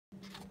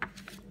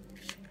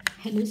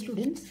Hello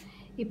students.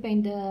 இப்போ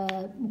இந்த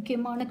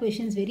முக்கியமான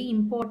questions very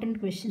important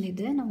question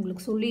இது நான்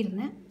உங்களுக்கு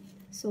சொல்லியிருந்தேன்.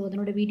 ஸோ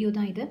அதனோட வீடியோ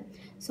தான் இது.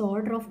 So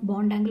order of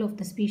bond angle of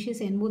the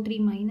species NO3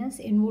 minus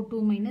NO2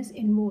 minus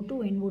NO2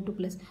 NO2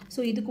 plus. So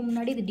இதுக்கு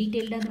முன்னாடி இது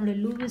டீட்டெயில்டாக அதனோட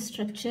லூவிஸ்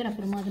ஸ்ட்ரக்சர்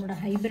அப்புறமா அதனோட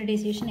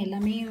ஹைப்ரிடைசேஷன்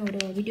எல்லாமே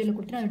ஒரு வீடியோவில்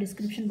கொடுத்து நான்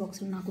டிஸ்கிரிப்ஷன்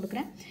பாக்ஸில் நான்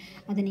கொடுக்குறேன்,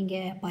 அதை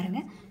நீங்கள்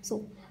பாருங்கள்.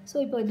 ஸோ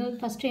இப்போ இது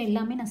ஃபஸ்ட்டு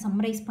எல்லாமே நான்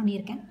சம்மரைஸ்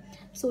பண்ணியிருக்கேன்.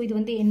 ஸோ இது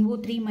வந்து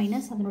NO3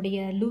 மைனஸ்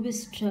அதனுடைய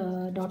லூவிஸ்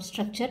டாட்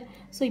ஸ்ட்ரக்சர்.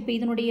 ஸோ இப்போ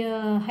இதனுடைய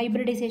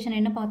ஹைப்ரிடைசேஷன்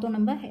என்ன பார்த்தோம்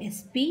நம்ம,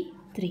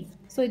 sp3.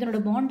 ஸோ இதனோட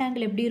பாண்ட்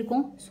ஆங்கிள் எப்படி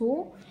இருக்கும், so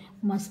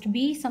must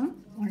be some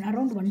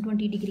around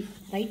 120 degree,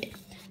 right?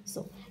 So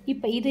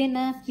இப்போ இது என்ன,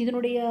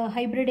 இதனுடைய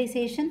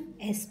ஹைப்ரிடைசேஷன்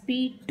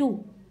sp2.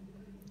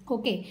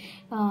 ஓகே,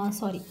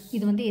 சாரி,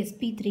 இது வந்து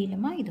sp3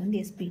 இல்லைம்மா, இது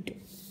வந்து sp2.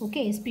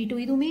 ஓகே, sp2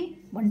 இதுவுமே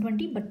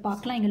 120, பட்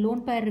பார்க்கலாம் இங்கே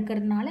லோன் பேர்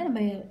இருக்கிறதுனால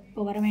நம்ம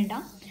இப்போ வர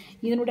வேண்டாம்.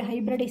 இதனுடைய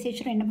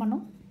ஹைப்ரிடைசேஷன் என்ன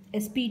பண்ணும்,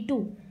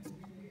 sp2.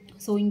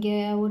 ஸோ இங்கே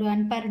ஒரு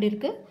அன்பேர்டு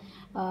இருக்குது,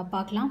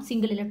 பார்க்கலாம்,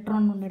 சிங்கிள்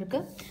எலக்ட்ரான் ஒன்று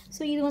இருக்குது.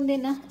 ஸோ இது வந்து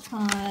என்ன,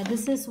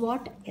 this is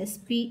what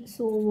sp.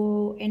 So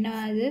என்ன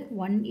இது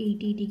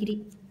 180 டிகிரி,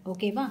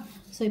 ஓகேவா?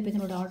 ஸோ இப்போ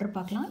இதனோட ஆர்டர்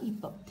பார்க்கலாம்.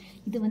 இப்போ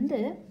இது வந்து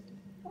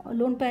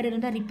லோன் பேர்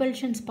இருந்தால்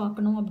ரிப்பல்ஷன்ஸ்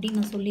பார்க்கணும் அப்படின்னு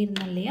நான்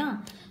சொல்லியிருந்தேன் இல்லையா?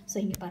 ஸோ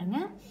இங்கே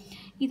பாருங்கள்,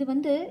 இது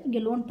வந்து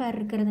இங்கே லோன் பேர்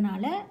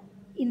இருக்கிறதுனால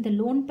இந்த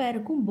லோன்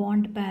பேருக்கும்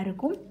பாண்ட்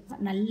பேருக்கும்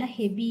நல்லா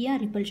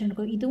ஹெவியாக ரிப்பல்ஷன்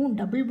இருக்கும். இதுவும்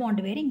டபுள் பாண்ட்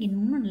வேறு, இங்கே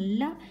இன்னும்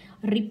நல்லா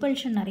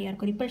ரிப்பல்ஷன் நிறையா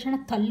இருக்கும்.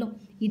 ரிப்பல்ஷனாக தள்ளும்,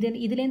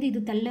 இதுலேருந்து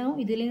இது தள்ளும்,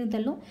 இதுலேருந்து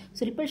தள்ளும்.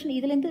 ஸோ ரிப்பல்ஷன்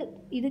இதுலேருந்து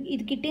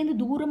இதுக்கிட்டேருந்து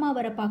தூரமாக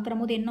வர பார்க்குற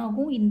போது என்ன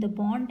ஆகும், இந்த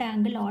பாண்ட்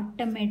ஆங்கிள்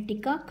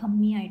ஆட்டோமேட்டிக்காக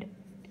கம்மியாயிடும்,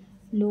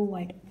 லோ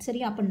ஆகிடும்.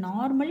 சரி, அப்போ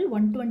நார்மல்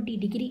 120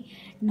 டிகிரி,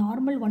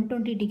 நார்மல்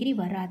 120 டிகிரி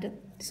வராது.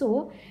 ஸோ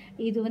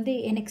இது வந்து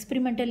என்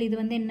எக்ஸ்பெரிமெண்டல் இது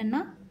வந்து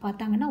என்னென்னா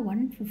பார்த்தாங்கன்னா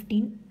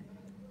 115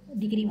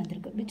 டிகிரி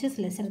வந்திருக்கு, which is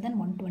lesser then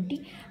 120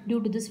 due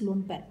to this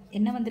lone pair.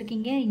 என்ன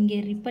வந்திருக்கீங்க, இங்கே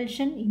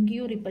ரிப்பல்ஷன்,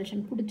 இங்கேயும்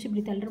ரிப்பல்ஷன் பிடிச்சி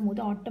இப்படி தள்ளுற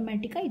போது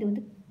ஆட்டோமேட்டிக்காக இது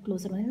வந்து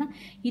க்ளோஸர் வந்து, ஏன்னா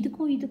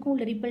இதுக்கும்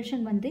உள்ள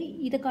ரிப்பல்ஷன் வந்து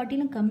இதை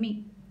காட்டிலும் கம்மி,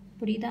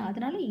 புரியுதா?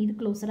 அதனால் இது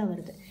க்ளோஸராக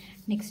வருது.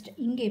 நெக்ஸ்ட்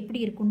இங்கே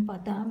எப்படி இருக்குன்னு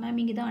பார்த்தா,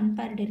 மேம் இங்கே தான்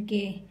அன்பேர்டு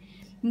இருக்கே,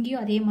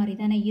 இங்கேயும் அதே மாதிரி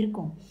தானே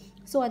இருக்கும்.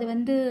 ஸோ அது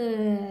வந்து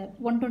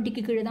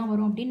 120க்கு கீழே தான்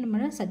வரும் அப்படின்னு நம்ம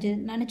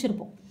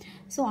நினச்சிருப்போம்.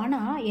 ஸோ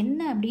ஆனால் என்ன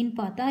அப்படின்னு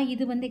பார்த்தா,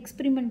 இது வந்து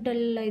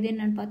எக்ஸ்பெரிமெண்டல் இது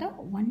என்னன்னு பார்த்தா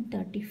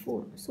 134.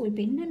 ஸோ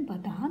இப்போ என்னன்னு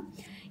பார்த்தா,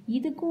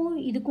 இதுக்கும்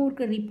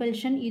இருக்கிற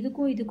ரிப்பல்ஷன்,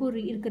 இதுக்கும்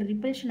இருக்கிற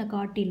ரிப்பல்ஷனை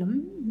காட்டிலும்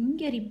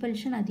இங்கே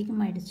ரிப்பல்ஷன்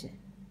அதிகமாகிடுச்சு,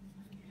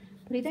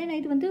 புரியுதா? ஏன்னா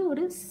இது வந்து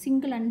ஒரு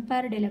சிங்கிள்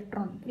அன்பேர்டு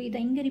எலக்ட்ரான்,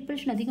 புரியுதா? இங்கே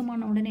ரிப்பல்ஷன்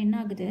அதிகமான உடனே என்ன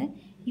ஆகுது,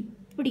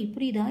 இப்படி,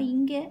 புரியுதா?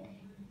 இங்கே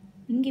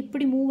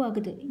இப்படி மூவ்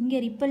ஆகுது, இங்கே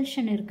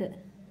ரிப்பல்ஷன் இருக்குது,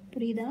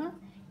 புரியுதா?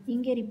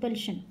 இங்கே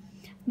ரிப்பல்ஷன்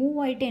மூவ்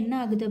ஆகிட்டு என்ன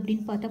ஆகுது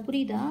அப்படின்னு பார்த்தா,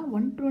 புரியுதா?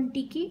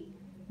 120க்கு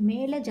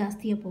மேலே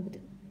ஜாஸ்தியாக போகுது,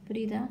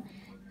 புரியுதா?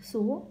 ஸோ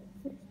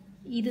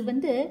இது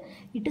வந்து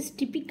it is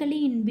typically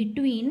in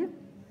between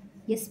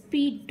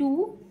sp2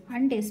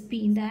 and sp.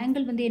 இந்த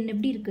ஆங்கிள் வந்து என்ன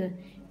எப்படி இருக்குது,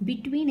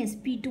 between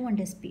sp2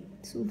 and sp.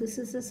 So this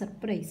is a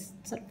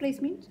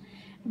surprise means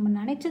நம்ம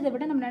நினச்சதை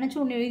விட நம்ம நினச்ச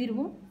ஒன்று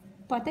எழுதிடுவோம்,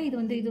 பார்த்தா இது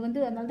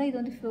வந்து அதனால தான் இது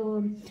வந்து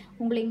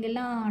உங்களை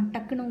இங்கெல்லாம்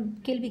டக்குன்னு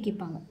கேள்வி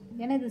கேட்பாங்க.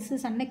 ஏன்னா திஸ்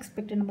இஸ்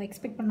அன்எக்ஸ்பெக்டட், நம்ம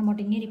எக்ஸ்பெக்ட் பண்ண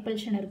மாட்டோங்க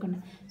ரிப்பல்ஷன் இருக்குன்னு.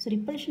 ஸோ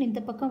ரிப்பல்ஷன் இந்த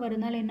பக்கம்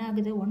வரதுனால என்ன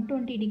ஆகுது,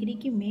 120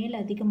 டிகிரிக்கு மேலே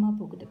அதிகமாக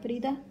போகுது,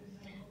 புரியுதா?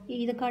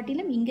 இதை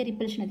காட்டிலும் இங்கே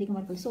ரிப்பல்ஷன் அதிகமாக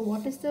இருக்குது. So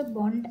what is the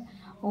bond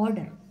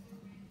order?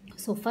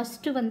 So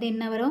first வந்து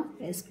என்ன வரும்,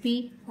 sp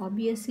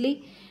ஆப்வியஸ்லி.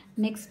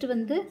 நெக்ஸ்ட்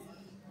வந்து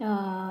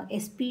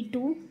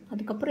sp2,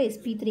 அதுக்கப்புறம்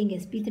sp3. இங்கே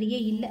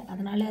sp3யே இல்லை,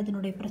 அதனால்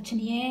அதனுடைய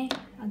பிரச்சனையே,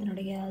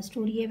 அதனுடைய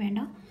ஸ்டோரியே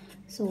வேண்டாம்.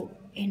 So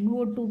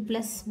NO2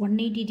 plus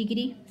 180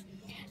 degree.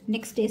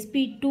 Next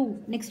sp2,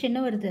 next என்ன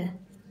வருது,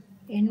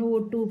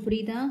 NO2,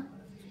 புரியுதா?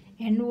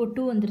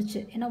 NO2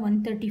 வந்துருச்சு, ஏன்னா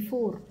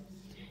 134.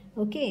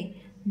 Okay,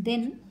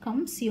 then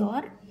comes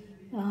your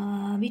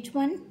which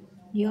one,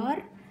 your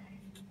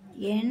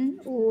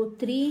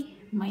NO3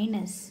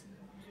 minus.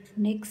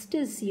 next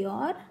is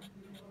your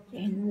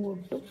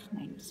NO2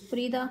 minus,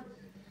 புரியுதா?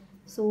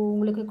 ஸோ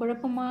உங்களுக்கு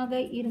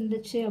குழப்பமாக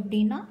இருந்துச்சு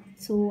அப்படின்னா,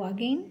 so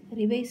again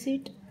revise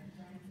it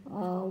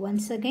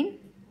once again.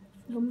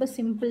 ரொம்ப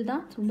சிம்பிள்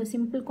தான், ரொம்ப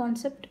simple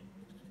concept.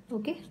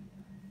 Okay,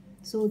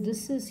 so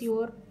this is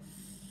your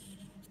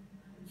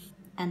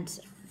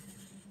answer.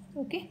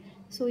 Okay,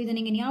 so இதை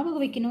நீங்கள்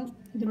ஞாபகம் வைக்கணும்.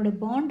 இதனோட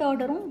பாண்ட்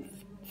ஆர்டரும்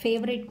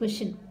ஃபேவரட்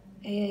கொஷின்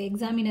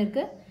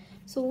எக்ஸாமினருக்கு,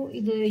 ஸோ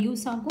இது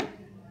யூஸ் ஆகும்.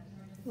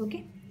 Okay,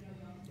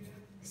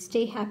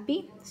 stay happy,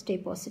 stay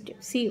positive,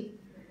 see you.